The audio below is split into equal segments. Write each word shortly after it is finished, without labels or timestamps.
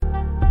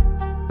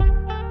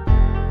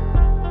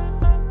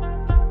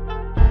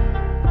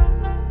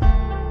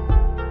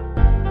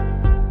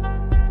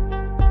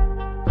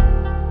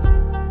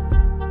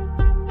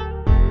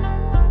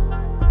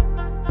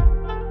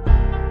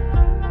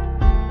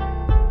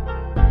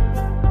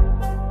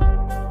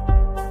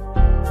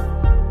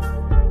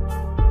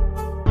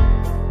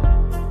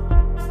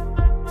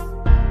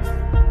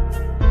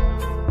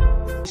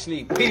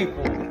sleep.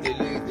 People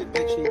deluded.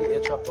 Make sure you get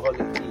your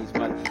Trapaholic keys,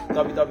 man.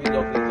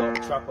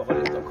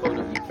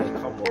 www.trapaholic.co.uk.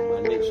 Come on,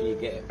 man. Make sure you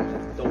get it.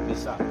 Don't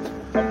miss out.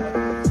 Come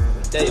on.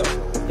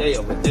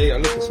 We're there.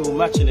 Look, it's all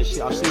matching and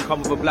shit. I've seen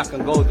come with a black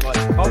and gold one.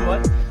 Come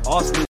on.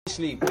 Arsenal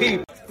sleep.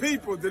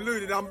 People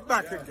deluded. I'm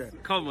back again.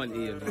 Come on,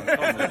 Ian, man. Come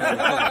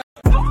on.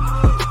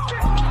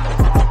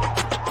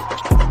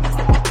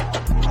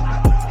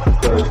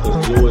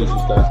 Because you always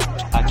use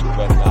that actual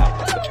red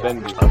line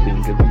defenders. I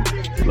think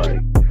it's like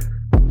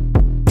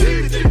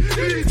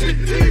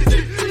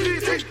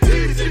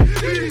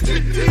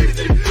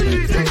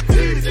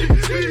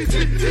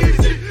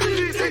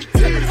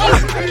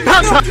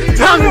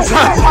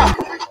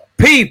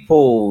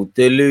People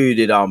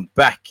deluded, I'm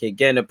back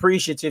again.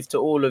 Appreciative to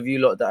all of you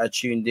lot that are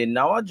tuned in.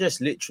 Now, I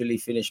just literally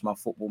finished my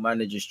Football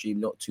Manager stream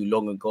not too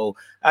long ago.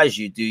 As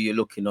you do, you're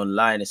looking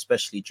online,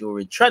 especially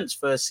during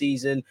transfer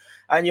season,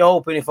 and you're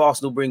hoping if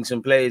Arsenal bring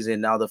some players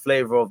in. Now, the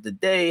flavour of the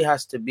day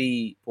has to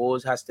be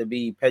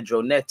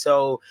Pedro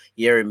Neto,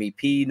 Yeremy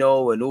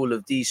Pino, and all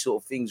of these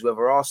sort of things.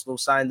 Whether Arsenal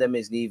sign them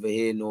is neither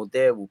here nor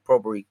there. We'll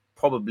probably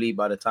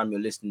by the time you're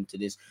listening to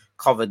this,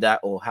 cover that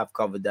or have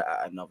covered that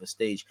at another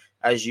stage.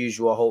 As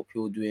usual, I hope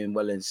you're doing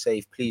well and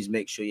safe. Please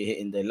make sure you're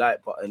hitting the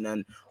like button.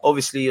 And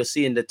obviously, you're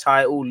seeing the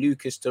title.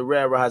 Lucas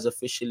Torreira has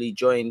officially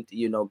joined,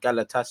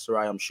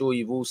 Galatasaray. I'm sure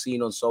you've all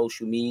seen on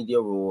social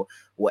media or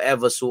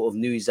whatever sort of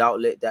news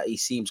outlet that he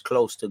seems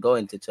close to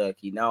going to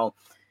Turkey. Now,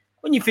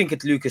 when you think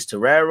of Lucas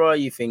Torreira,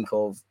 you think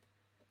of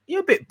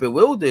you're a bit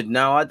bewildered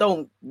now.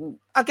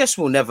 I guess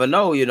we'll never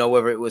know,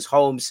 whether it was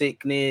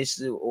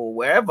homesickness or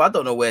wherever. I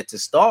don't know where to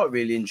start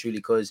really and truly,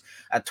 because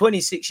at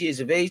 26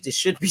 years of age, this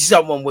should be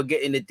someone we're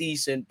getting a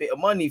decent bit of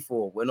money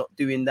for. We're not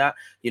doing that.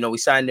 We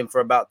signed him for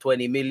about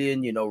 20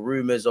 million,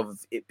 rumors of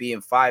it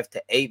being 5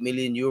 to 8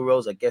 million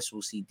euros. I guess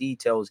we'll see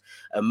details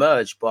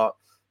emerge, but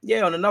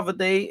yeah, on another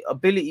day,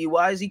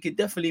 ability-wise, he could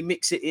definitely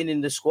mix it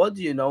in the squad.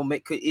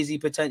 Is he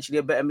potentially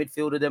a better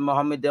midfielder than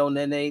Mohamed El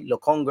Nene,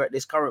 Lokonga at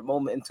this current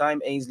moment in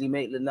time, Ainsley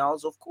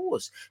Maitland-Niles? Of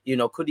course.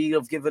 Could he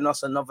have given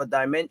us another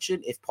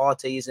dimension if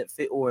Partey isn't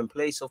fit or in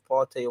place of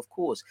Partey? Of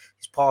course.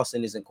 His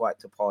passing isn't quite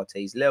to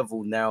Partey's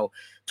level. Now,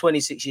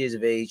 26 years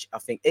of age, I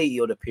think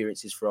 80-odd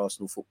appearances for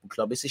Arsenal Football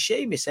Club. It's a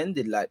shame it's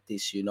ended like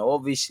this,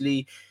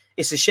 Obviously,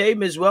 it's a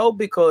shame as well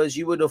because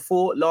you would have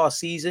thought last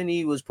season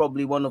he was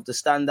probably one of the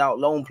standout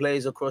loan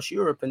players across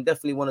Europe and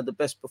definitely one of the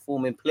best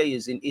performing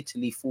players in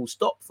Italy, full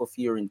stop, for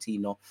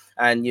Fiorentina.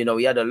 And,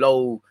 he had a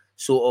low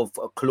sort of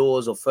a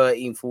clause of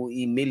 13,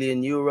 14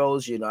 million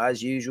euros.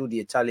 As usual, the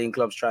Italian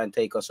clubs try and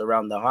take us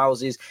around the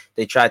houses.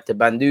 They tried to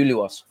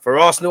bandulu us. For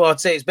Arsenal, I'd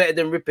say it's better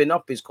than ripping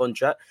up his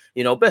contract.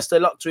 Best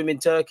of luck to him in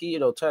Turkey.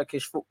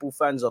 Turkish football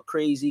fans are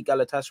crazy.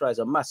 Galatasaray is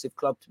a massive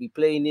club to be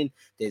playing in.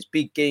 There's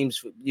big games,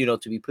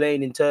 to be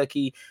playing in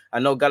Turkey. I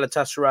know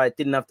Galatasaray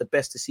didn't have the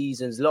best of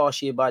seasons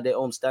last year by their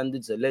own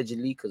standards,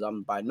 allegedly, because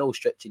I'm by no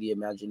stretch of the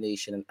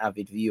imagination an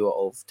avid viewer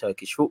of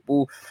Turkish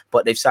football.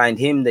 But they've signed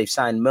him, they've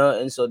signed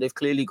Mertens, so they've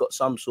clearly got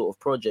some sort of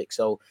project.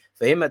 So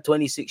for him at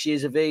 26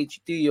 years of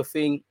age, do your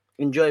thing.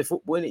 Enjoy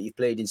football, innit? You've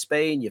played in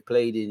Spain, you've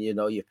played in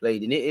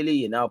Italy,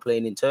 you're now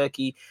playing in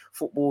Turkey.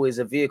 Football is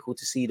a vehicle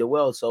to see the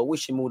world, so I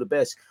wish him all the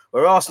best.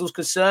 Where Arsenal's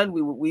concerned,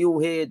 we all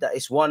hear that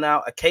it's one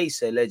out, a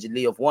case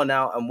allegedly of one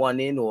out and one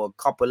in, or a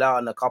couple out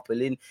and a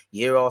couple in.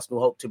 You hear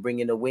Arsenal hope to bring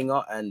in a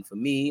winger, and for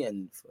me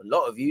and for a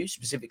lot of you,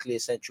 specifically a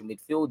central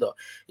midfielder.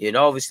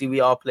 Obviously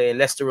we are playing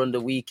Leicester on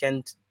the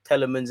weekend.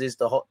 Telemans is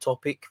the hot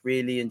topic,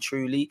 really and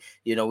truly.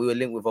 We were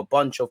linked with a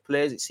bunch of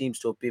players. It seems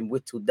to have been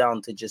whittled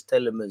down to just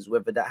Telemans.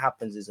 Whether that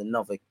happens is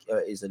another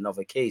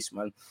case,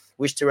 man.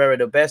 Wish Torreira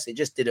the best. It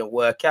just didn't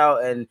work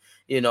out, and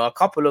a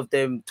couple of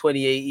them,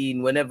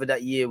 2018, whenever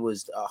that year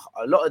was,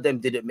 a lot of them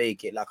didn't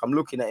make it. Like I'm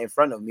looking at in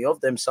front of me of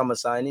them summer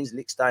signings.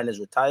 Lichtstein has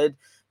retired.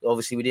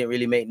 Obviously, we didn't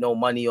really make no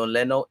money on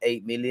Leno,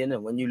 8 million,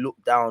 and when you look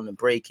down and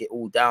break it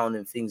all down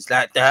and things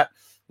like that.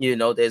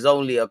 There's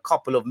only a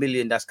couple of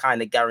million that's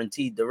kind of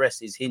guaranteed. The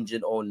rest is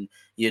hinging on,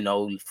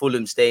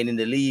 Fulham staying in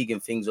the league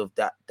and things of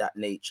that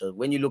nature.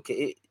 When you look at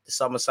it, the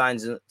summer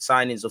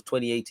signings of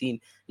 2018,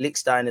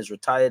 Lichtstein has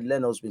retired.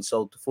 Leno's been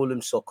sold to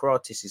Fulham.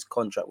 Socrates'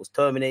 contract was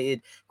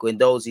terminated.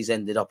 Guendouzi's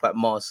ended up at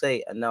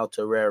Marseille. And now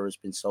Torreira's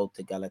been sold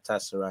to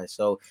Galatasaray.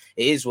 So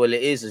it is what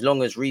it is. As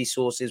long as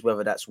resources,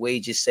 whether that's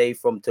wages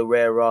saved from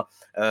Torreira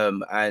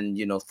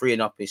and,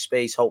 freeing up his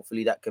space,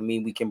 hopefully that can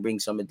mean we can bring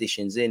some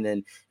additions in.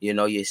 And,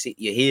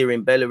 you're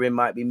hearing Bellerin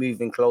might be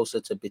moving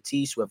closer to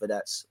Betis, whether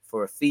that's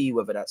for a fee,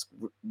 whether that's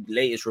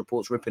latest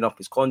reports ripping up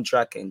his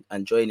contract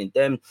and joining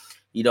them.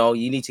 You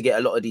need to get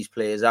a lot of these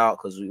players out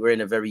because we're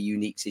in a very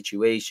unique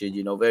situation.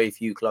 Very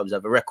few clubs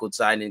have a record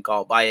signing,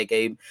 can't buy a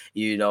game.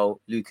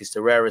 Lucas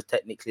Torreira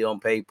technically on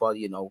paper,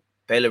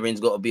 Bellerin's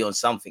got to be on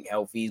something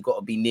healthy. He's got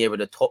to be nearer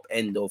the top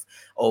end of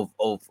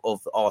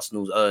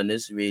Arsenal's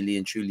earners, really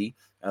and truly.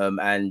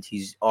 And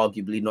he's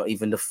arguably not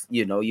even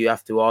you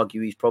have to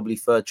argue he's probably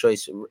third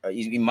choice.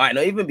 He might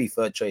not even be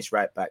third choice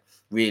right back,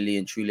 really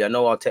and truly. I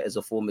know Arteta's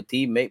a former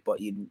teammate,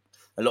 but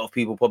a lot of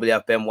people probably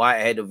have Ben White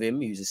ahead of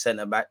him, who's a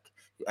centre back.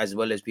 as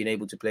well as being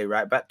able to play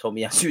right back.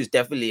 Tomiyasu is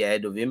definitely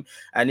ahead of him.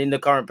 And in the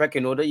current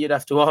pecking order, you'd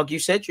have to argue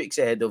Cedric's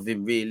ahead of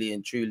him, really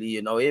and truly.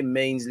 You know, him,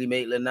 Mainsley,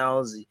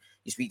 Maitland-Niles.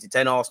 You speak to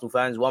 10 Arsenal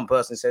fans, one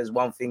person says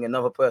one thing,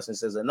 another person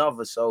says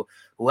another. So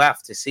we'll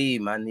have to see,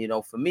 man. You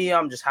know, for me,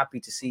 I'm just happy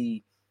to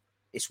see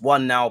it's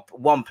one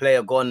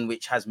player gone,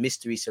 which has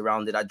mystery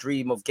surrounded. I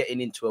dream of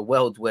getting into a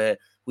world where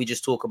we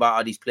just talk about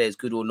are these players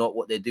good or not,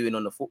 what they're doing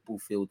on the football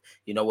field.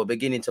 You know, we're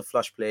beginning to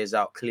flush players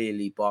out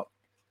clearly, but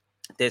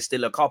there's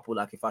still a couple.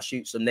 Like if I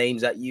shoot some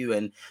names at you,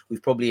 and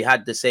we've probably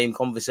had the same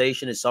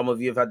conversation, as some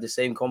of you have had the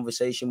same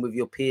conversation with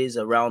your peers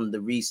around the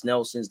Reece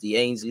Nelsons, the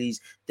Ainsleys,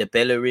 the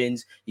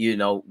Bellerins. You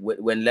know,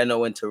 when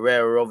Leno and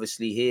Torreira are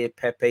obviously here,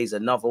 Pepe's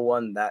another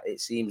one that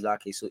it seems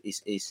like it's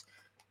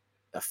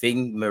a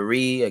thing.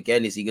 Marie,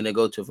 again, is he going to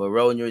go to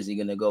Verona? Is he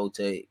going to go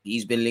to...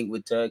 He's been linked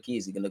with Turkey.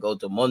 Is he going to go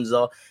to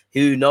Monza?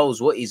 Who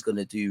knows what he's going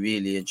to do,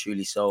 really and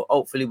truly. So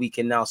hopefully we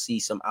can now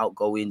see some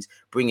outgoings,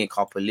 bring a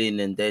couple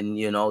in, and then,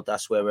 you know,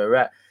 that's where we're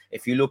at.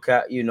 If you look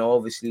at, you know,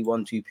 obviously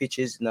 1-2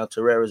 pitches, now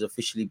Torreira's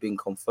officially been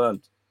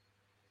confirmed.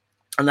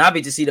 I'm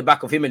happy to see the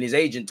back of him and his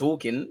agent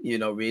talking, you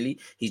know, really.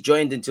 He's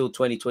joined until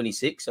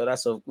 2026, so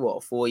that's a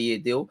 4-year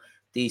deal.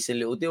 Decent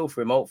little deal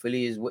for him.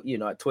 Hopefully, is you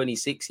know, at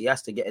 26 he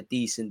has to get a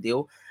decent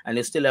deal, and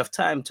he'll still have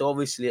time to,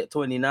 obviously at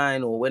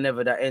 29 or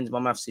whenever that ends, my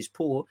maths is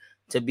poor,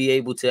 to be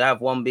able to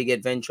have one big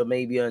adventure,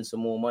 maybe earn some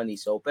more money.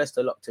 So best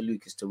of luck to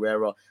Lucas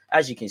Torreira.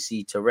 As you can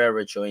see,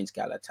 Torreira joins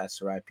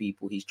Galatasaray,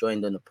 people. He's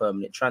joined on a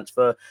permanent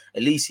transfer.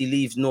 At least he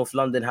leaves North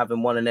London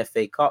having won an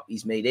FA Cup.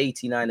 He's made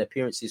 89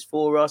 appearances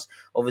for us.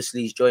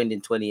 Obviously, he's joined in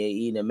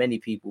 2018, and many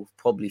people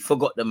probably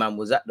forgot the man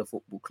was at the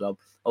football club.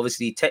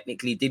 Obviously, he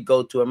technically did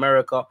go to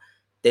America.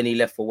 Then he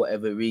left for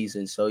whatever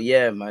reason. So,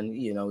 yeah, man,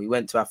 you know, he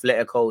went to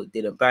Atletico, it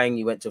didn't bang.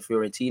 He went to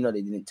Fiorentina,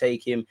 they didn't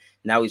take him.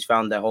 Now he's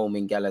found their home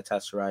in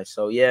Galatasaray.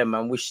 So, yeah,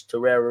 man, wish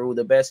Torreira all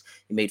the best.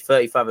 He made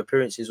 35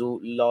 appearances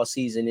last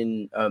season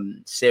in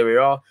Serie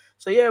A.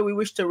 So, yeah, we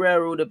wish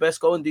Torreira all the best.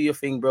 Go and do your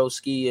thing,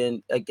 broski.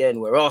 And, again,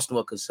 where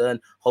Arsenal are concerned,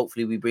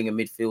 hopefully we bring a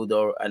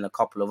midfielder and a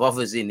couple of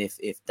others in if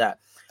that.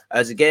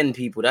 As again,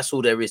 people, that's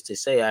all there is to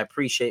say. I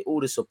appreciate all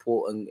the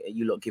support and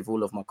you lot give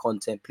all of my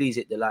content. Please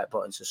hit the like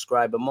button,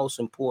 subscribe, and most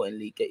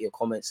importantly, get your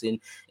comments in.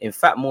 In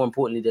fact, more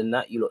importantly than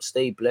that, you lot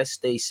stay blessed,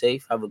 stay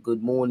safe, have a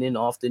good morning,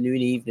 afternoon,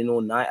 evening,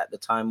 or night at the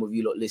time of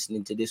you lot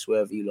listening to this,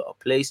 wherever you lot are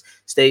placed.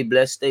 Stay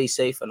blessed, stay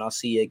safe, and I'll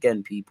see you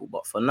again, people.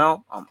 But for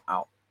now, I'm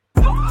out.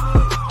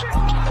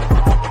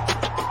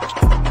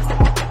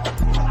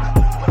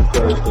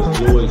 There's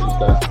always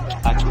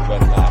that active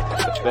red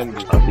line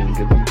defending. I think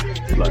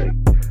it's like